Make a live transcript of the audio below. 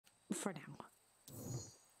For now.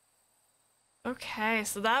 Okay,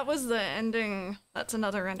 so that was the ending. That's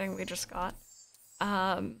another ending we just got.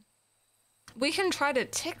 We can try to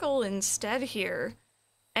tickle instead here,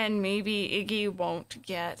 and maybe Iggy won't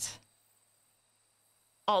get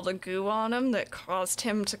all the goo on him that caused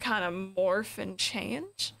him to kind of morph and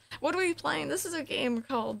change. What are we playing? This is a game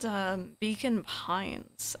called Beacon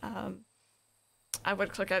Pines. I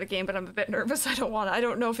would click out a game, but I'm a bit nervous. I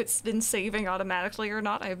don't know if it's been saving automatically or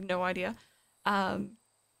not. I have no idea.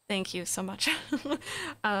 Thank you so much.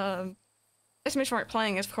 Exclamation mark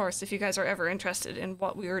playing, of course, if you guys are ever interested in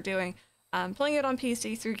what we were doing. Playing it on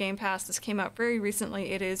PC through Game Pass. This came out very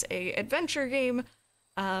recently. It is a adventure game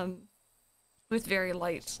with very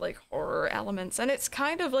light, like, horror elements. And it's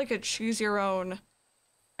kind of like a choose-your-own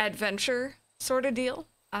adventure sort of deal.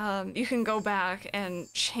 You can go back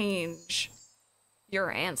and change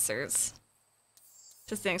your answers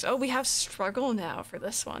to things. Oh, we have struggle now for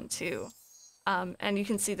this one, too. And you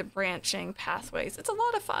can see the branching pathways. It's a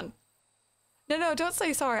lot of fun. No, don't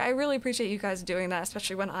say sorry. I really appreciate you guys doing that,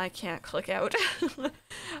 especially when I can't click out.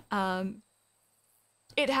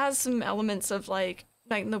 It has some elements of, like,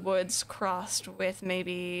 Night in the Woods crossed with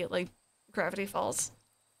maybe, like, Gravity Falls.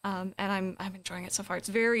 And I'm enjoying it so far. It's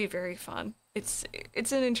very, very fun. It's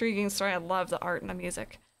an intriguing story. I love the art and the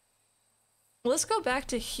music. Let's go back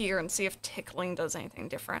to here and see if tickling does anything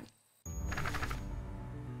different.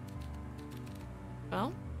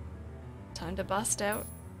 Well, time to bust out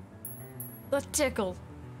the tickle.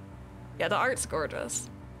 Yeah, the art's gorgeous.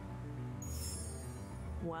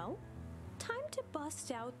 Well, time to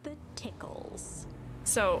bust out the tickles.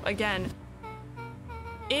 So again,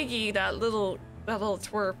 Iggy, that little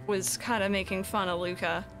twerp, was kind of making fun of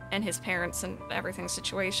Luka and his parents and everything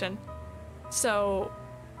situation. So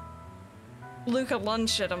Luka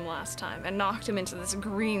lunged at him last time and knocked him into this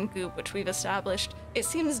green goop, which we've established. It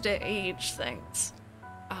seems to age things.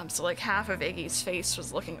 So like half of Iggy's face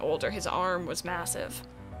was looking older. His arm was massive.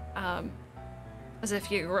 As if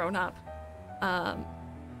he had grown up.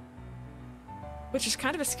 Which is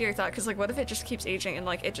kind of a scary thought, because like what if it just keeps aging and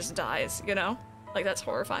like it just dies, you know? Like that's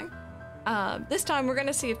horrifying. This time we're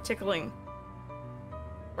gonna see if tickling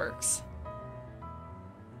works.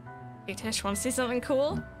 Hey Tish, wanna see something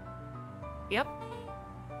cool? Yep.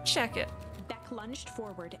 Check it. Beck lunged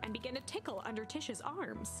forward and began to tickle under Tish's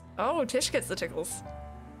arms. Oh, Tish gets the tickles.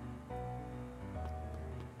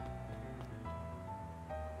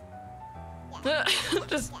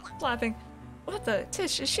 Just flapping. What the?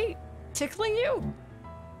 Tish, is she tickling you?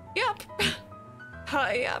 Yep.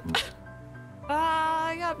 Yep.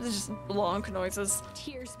 Yep. There's just long noises.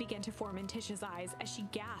 Tears began to form in Tish's eyes as she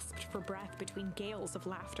gasped for breath between gales of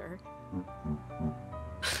laughter.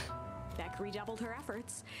 Beck redoubled her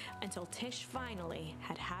efforts until Tish finally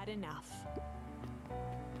had had enough.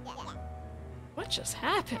 What just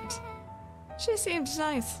happened? She seemed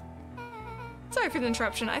nice. Sorry for the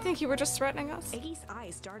interruption. I think you were just threatening us. Iggy's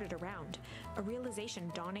eyes darted around, a realization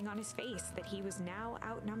dawning on his face that he was now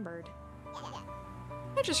outnumbered.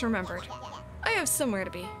 I just remembered. I have somewhere to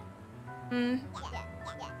be.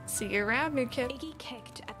 See you around, new kid. Iggy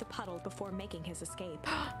kicked at the puddle before making his escape.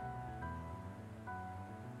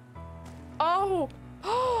 Oh!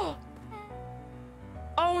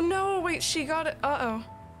 Oh no, wait, she got it. Uh-oh.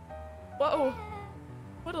 Whoa.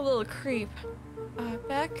 What a little creep.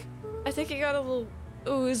 Beck, I think you got a little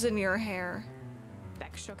ooze in your hair.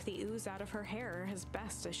 Beck shook the ooze out of her hair as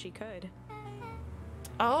best as she could.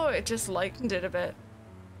 Oh, it just lightened it a bit.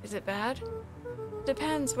 Is it bad?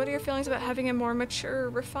 Depends. What are your feelings about having a more mature,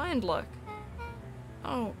 refined look?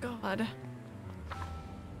 Oh, God.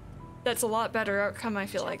 That's a lot better outcome, I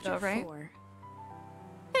feel like, though, right? 4.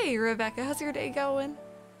 Hey, Rebecca, how's your day going?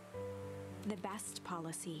 The best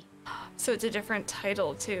policy. So it's a different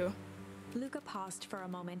title, too. Luka paused for a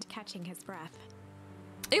moment, catching his breath.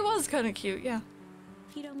 It was kind of cute, yeah.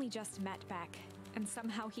 He'd only just met Beck, and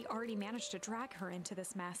somehow he already managed to drag her into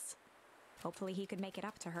this mess. Hopefully he could make it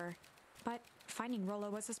up to her. But finding Rollo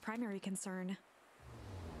was his primary concern.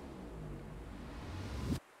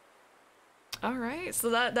 Alright, so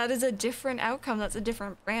that is a different outcome. That's a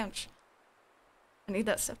different branch. I need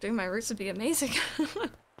that stuff doing my roots would be amazing.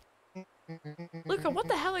 Luka, what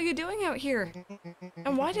the hell are you doing out here?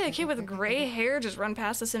 And why did a kid with gray hair just run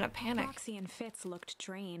past us in a panic? Roxy and Fitz looked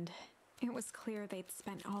drained. It was clear they'd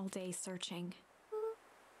spent all day searching.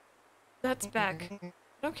 That's Beck. I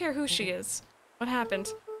don't care who she is. What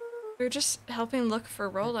happened? We were just helping look for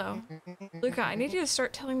Rollo. Luka, I need you to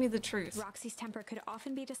start telling me the truth. Roxy's temper could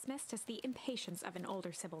often be dismissed as the impatience of an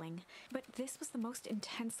older sibling, but this was the most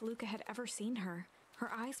intense Luka had ever seen her.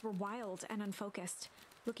 Her eyes were wild and unfocused,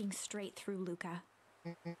 looking straight through Luka.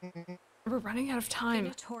 We're running out of In time.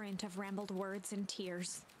 a torrent of rambled words and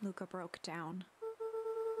tears, Luka broke down.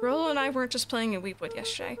 Rollo and I weren't just playing in Weepwood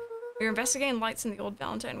yesterday. We were investigating lights in the old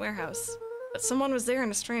Valentine warehouse. But someone was there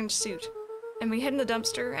in a strange suit. And we hid in the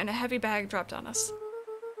dumpster, and a heavy bag dropped on us.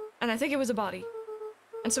 And I think it was a body.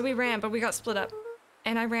 And so we ran, but we got split up.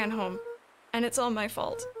 And I ran home. And it's all my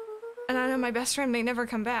fault. And I know my best friend may never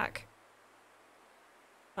come back.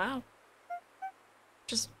 Wow.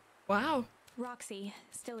 Just, wow. Roxy,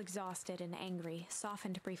 still exhausted and angry,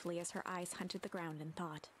 softened briefly as her eyes hunted the ground in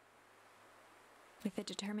thought. With a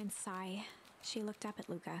determined sigh, she looked up at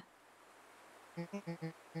Luka.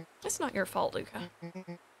 It's not your fault, Luka.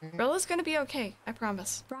 Rilla's gonna be okay, I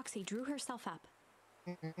promise. Roxy drew herself up.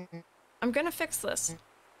 I'm gonna fix this.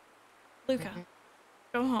 Luka,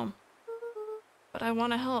 go home. But I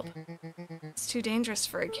want to help. It's too dangerous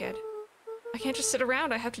for a kid. I can't just sit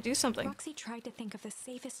around, I have to do something. Roxy tried to think of the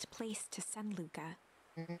safest place to send Luka.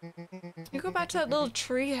 You go back to that little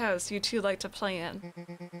tree house you two like to play in.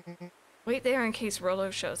 Wait there in case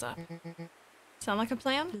Rollo shows up. Sound like a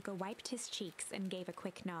plan? Luka wiped his cheeks and gave a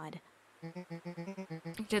quick nod.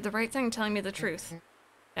 You did the right thing telling me the truth.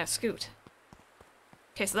 Now scoot.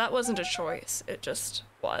 Okay, so that wasn't a choice, it just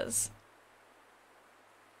was.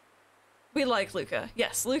 We like Luka.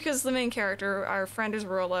 Yes, Luka's the main character, our friend is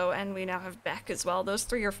Rollo, and we now have Beck as well. Those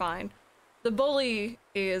three are fine. The bully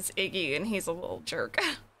is Iggy, and he's a little jerk.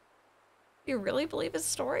 You really believe his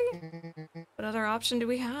story? What other option do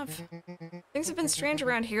we have? Things have been strange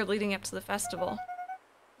around here leading up to the festival.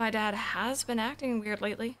 My dad has been acting weird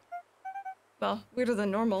lately. Well, weirder than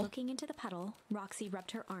normal. Looking into the puddle, Roxy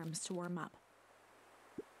rubbed her arms to warm up.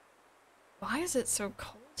 Why is it so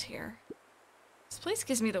cold here? This place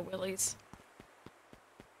gives me the willies.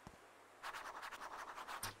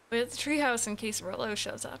 Wait at the treehouse in case Rollo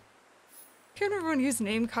shows up. Can everyone use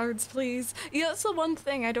name cards, please? Yeah, that's the one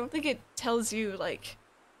thing. I don't think it tells you, like,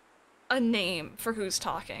 a name for who's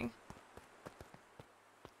talking.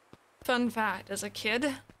 Fun fact, as a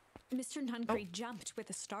kid... Mr. Nuncreed jumped with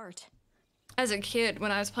a start. As a kid,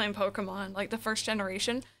 when I was playing Pokemon, like the first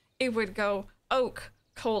generation, it would go Oak,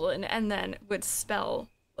 colon, and then would spell,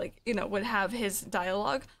 like, you know, would have his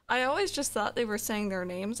dialogue. I always just thought they were saying their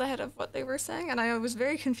names ahead of what they were saying, and I was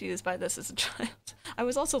very confused by this as a child. I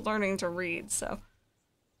was also learning to read, so...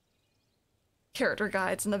 Character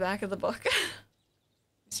guides in the back of the book.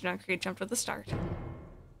 Mr. Nuncreed jumped with a start.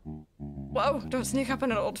 Whoa, don't sneak up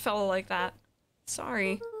on an old fellow like that.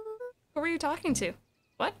 Sorry. Who were you talking to?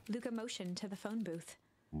 What? Luka motioned to the phone booth.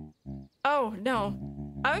 Oh, no.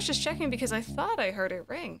 I was just checking because I thought I heard it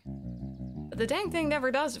ring. But the dang thing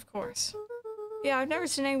never does, of course. Yeah, I've never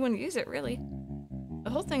seen anyone use it, really.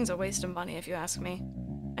 The whole thing's a waste of money, if you ask me.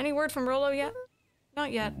 Any word from Rollo yet?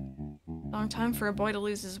 Not yet. Long time for a boy to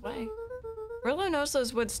lose his way. Rollo knows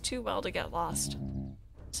those woods too well to get lost.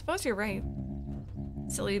 Suppose you're right.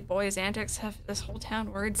 Silly boy's antics have this whole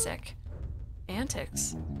town worried sick.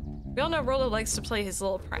 Antics? We all know Rollo likes to play his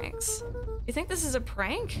little pranks. You think this is a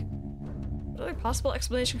prank? What other possible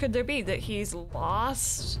explanation could there be? That he's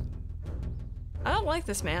lost? I don't like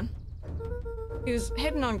this man. He was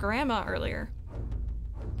hitting on Grandma earlier.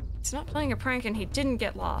 He's not playing a prank and he didn't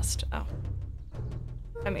get lost. Oh.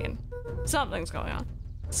 I mean, something's going on.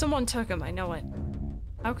 Someone took him, I know it.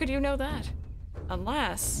 How could you know that?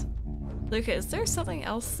 Unless... Luka, is there something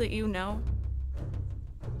else that you know?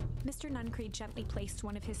 Mr. Nuncreed gently placed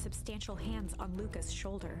one of his substantial hands on Luka's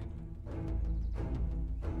shoulder.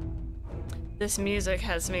 This music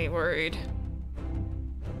has me worried.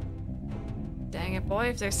 Dang it, boy,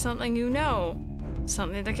 if there's something you know,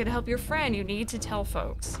 something that could help your friend, you need to tell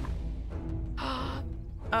folks.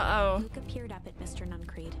 Uh-oh. Luka peered up at Mr.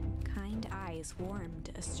 Nuncreed. Kind eyes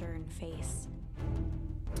warmed a stern face.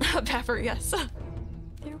 Pepper, yes.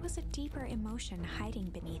 There was a deeper emotion hiding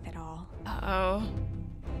beneath it all. Uh-oh.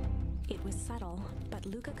 It was subtle, but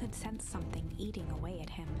Luka could sense something eating away at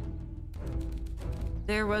him.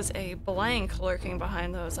 There was a blank lurking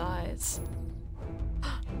behind those eyes.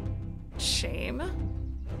 Shame?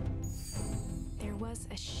 There was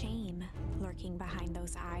a shame lurking behind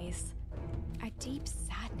those eyes. A deep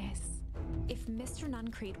sadness. If Mr.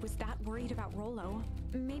 Nuncreed was that worried about Rollo,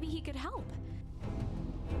 maybe he could help.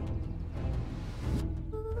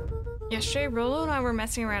 Yesterday, Rollo and I were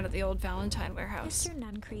messing around at the old Valentine warehouse. Mr.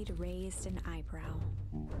 Nuncreed raised an eyebrow.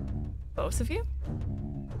 Both of you?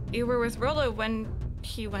 You were with Rollo when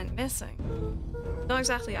he went missing. No,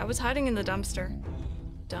 exactly. I was hiding in the dumpster.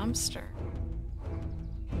 Dumpster?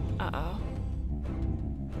 Uh-oh.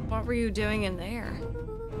 What were you doing in there?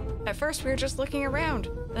 At first, we were just looking around.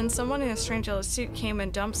 Then someone in a strange yellow suit came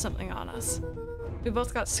and dumped something on us. We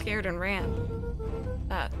both got scared and ran.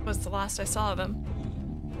 That was the last I saw of him.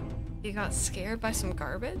 He got scared by some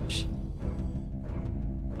garbage?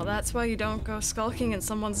 Well, that's why you don't go skulking in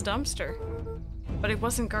someone's dumpster. But it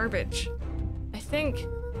wasn't garbage. I think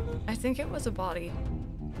it was a body.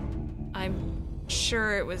 I'm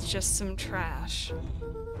sure it was just some trash.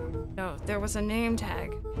 No, there was a name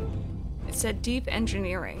tag. It said Deep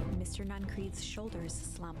Engineering. Mr. Nuncreed's shoulders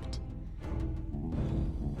slumped.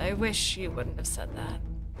 I wish you wouldn't have said that.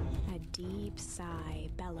 A deep sigh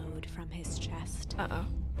bellowed from his chest. Uh-oh.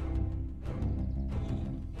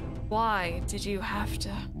 Why did you have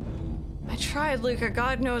to? I tried, Luka.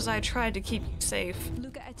 God knows I tried to keep you safe.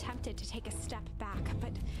 Luka attempted to take a step back,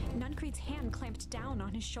 but Nuncreed's hand clamped down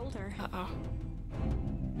on his shoulder. Uh-oh.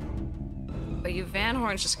 But you Van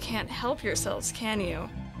Horns just can't help yourselves, can you?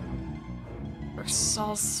 We're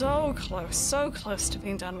all so close to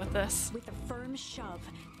being done with this. With a firm shove,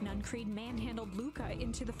 Nuncreed manhandled Luka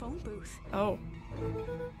into the phone booth. Oh.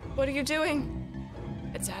 What are you doing?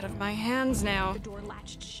 It's out of my hands now. The door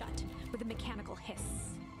latched shut with a mechanical hiss.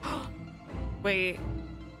 Wait.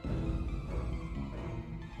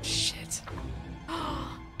 Shit.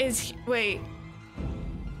 Wait.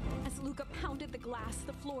 As Luka pounded the glass,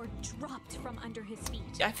 the floor dropped from under his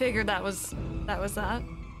feet. I figured that was that.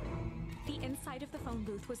 The inside of the phone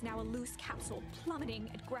booth was now a loose capsule plummeting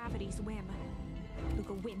at gravity's whim.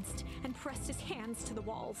 Luka winced and pressed his hands to the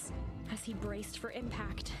walls. As he braced for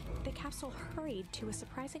impact, the capsule hurried to a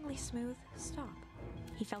surprisingly smooth stop.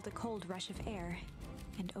 He felt a cold rush of air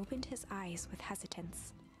and opened his eyes with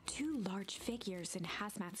hesitance. Two large figures in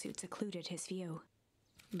hazmat suits occluded his view.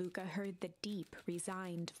 Luka heard the deep,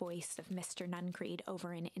 resigned voice of Mr. Nuncreed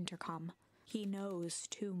over an intercom. He knows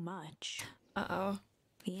too much. Uh-oh.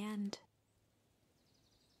 The end.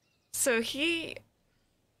 So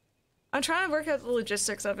I'm trying to work out the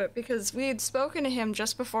logistics of it because we had spoken to him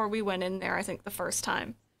just before we went in there, I think, the first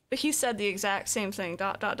time. But he said the exact same thing, ...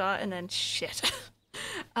 and then shit.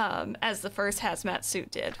 As the first hazmat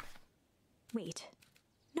suit did. Wait.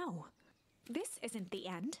 No. This isn't the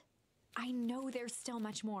end. I know there's still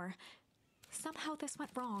much more. Somehow this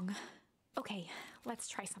went wrong. Okay, let's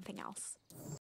try something else.